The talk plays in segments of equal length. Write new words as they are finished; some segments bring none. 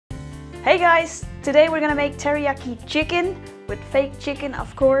Hey guys, today we're gonna make teriyaki chicken with fake chicken,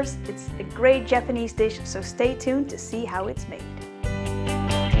 of course. It's a great Japanese dish, so stay tuned to see how it's made.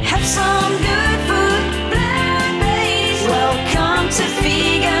 Have some good food, plant-based. Welcome to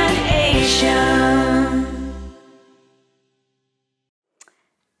VeganAsian.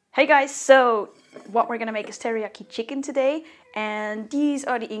 Hey guys, so what we're gonna make is teriyaki chicken today, and these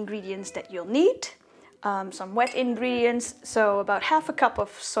are the ingredients that you'll need. Some wet ingredients, so about half a cup of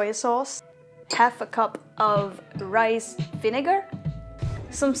soy sauce, half a cup of rice vinegar,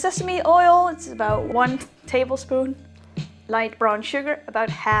 some sesame oil, it's about 1 tablespoon, light brown sugar, about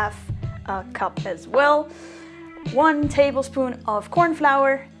half a cup as well, 1 tablespoon of corn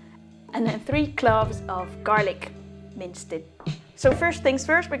flour, and then 3 cloves of garlic minced in. So first things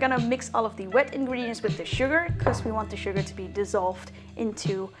first, we're gonna mix all of the wet ingredients with the sugar because we want the sugar to be dissolved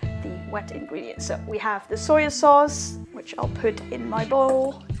into the wet ingredients. So we have the soy sauce, which I'll put in my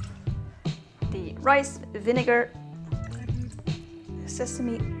bowl, the rice vinegar,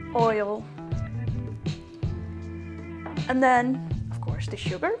 sesame oil, and then, of course, the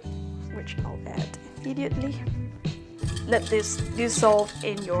sugar, which I'll add immediately. Let this dissolve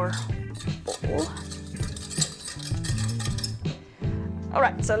in your bowl.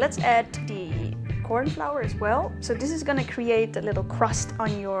 Alright, so let's add the corn flour as well. So this is gonna create a little crust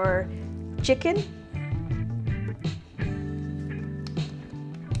on your chicken.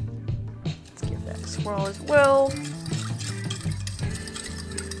 Let's give that a swirl as well.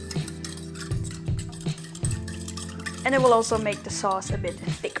 And it will also make the sauce a bit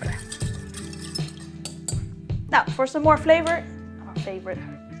thicker. Now, for some more flavor, our favorite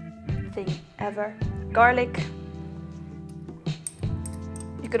thing ever, garlic.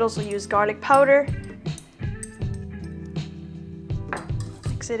 You could also use garlic powder.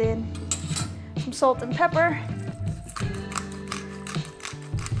 Mix it in. Some salt and pepper.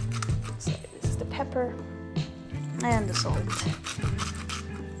 So this is the pepper and the salt.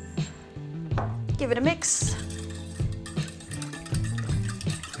 Give it a mix.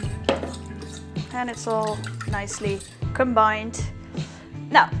 And it's all nicely combined.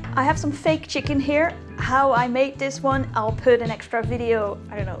 Now, I have some fake chicken here. How I made this one, I'll put an extra video,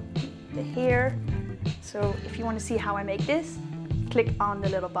 I don't know, here. So if you want to see how I make this, click on the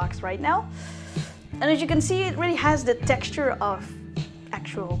little box right now. And as you can see, it really has the texture of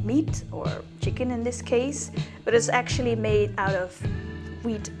actual meat, or chicken in this case, but it's actually made out of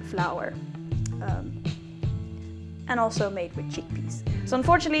wheat flour. And also made with chickpeas. So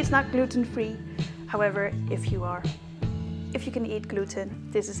unfortunately it's not gluten-free. However, if you can eat gluten,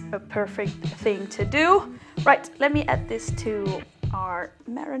 this is a perfect thing to do. Right, let me add this to our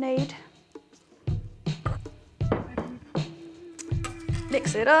marinade.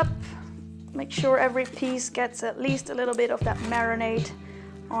 Mix it up. Make sure every piece gets at least a little bit of that marinade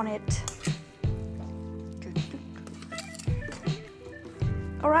on it.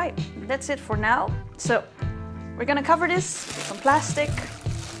 All right, that's it for now. So we're gonna cover this with some plastic.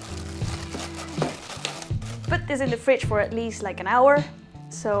 Put this in the fridge for at least like an hour,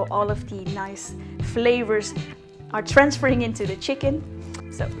 so all of the nice flavors are transferring into the chicken.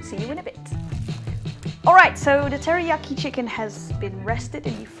 So see you in a bit. Alright, so the teriyaki chicken has been rested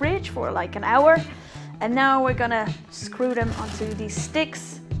in the fridge for like an hour, and now we're gonna screw them onto these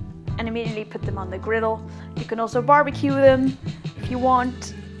sticks and immediately put them on the griddle. You can also barbecue them if you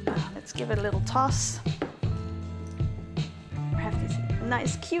want. Let's give it a little toss. We have these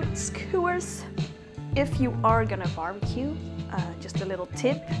nice cute skewers. If you are gonna barbecue, just a little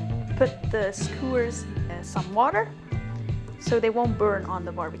tip, put the skewers in some water so they won't burn on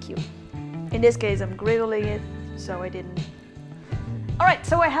the barbecue. In this case, I'm griddling it, so I didn't. Alright,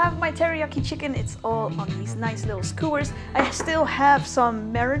 so I have my teriyaki chicken. It's all on these nice little skewers. I still have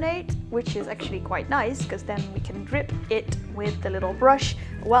some marinade, which is actually quite nice, because then we can drip it with the little brush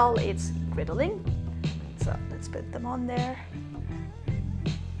while it's griddling. So let's put them on there.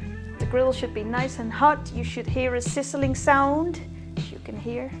 The grill should be nice and hot. You should hear a sizzling sound, as you can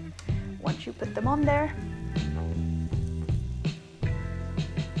hear, once you put them on there.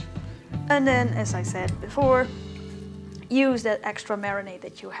 And then, as I said before, use that extra marinade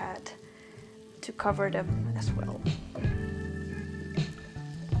that you had to cover them as well.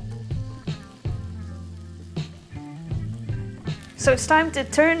 So it's time to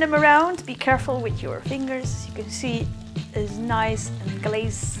turn them around. Be careful with your fingers. You can see it's nice and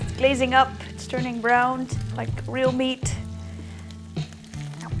glazing up. It's turning brown like real meat.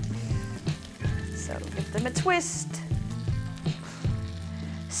 So give them a twist.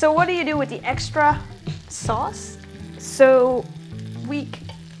 So what do you do with the extra sauce? So we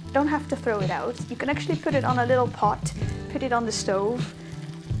don't have to throw it out. You can actually put it on a little pot, put it on the stove,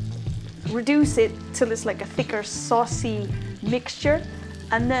 reduce it till it's like a thicker, saucy mixture.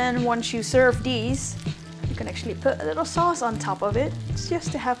 And then once you serve these, you can actually put a little sauce on top of it,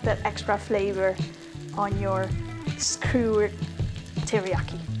 just to have that extra flavor on your skewered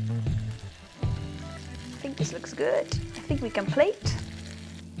teriyaki. I think this looks good. I think we can plate.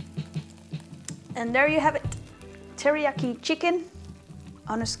 And there you have it. Teriyaki chicken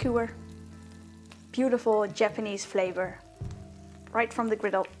on a skewer. Beautiful Japanese flavor. Right from the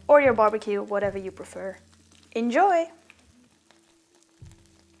griddle or your barbecue, whatever you prefer. Enjoy!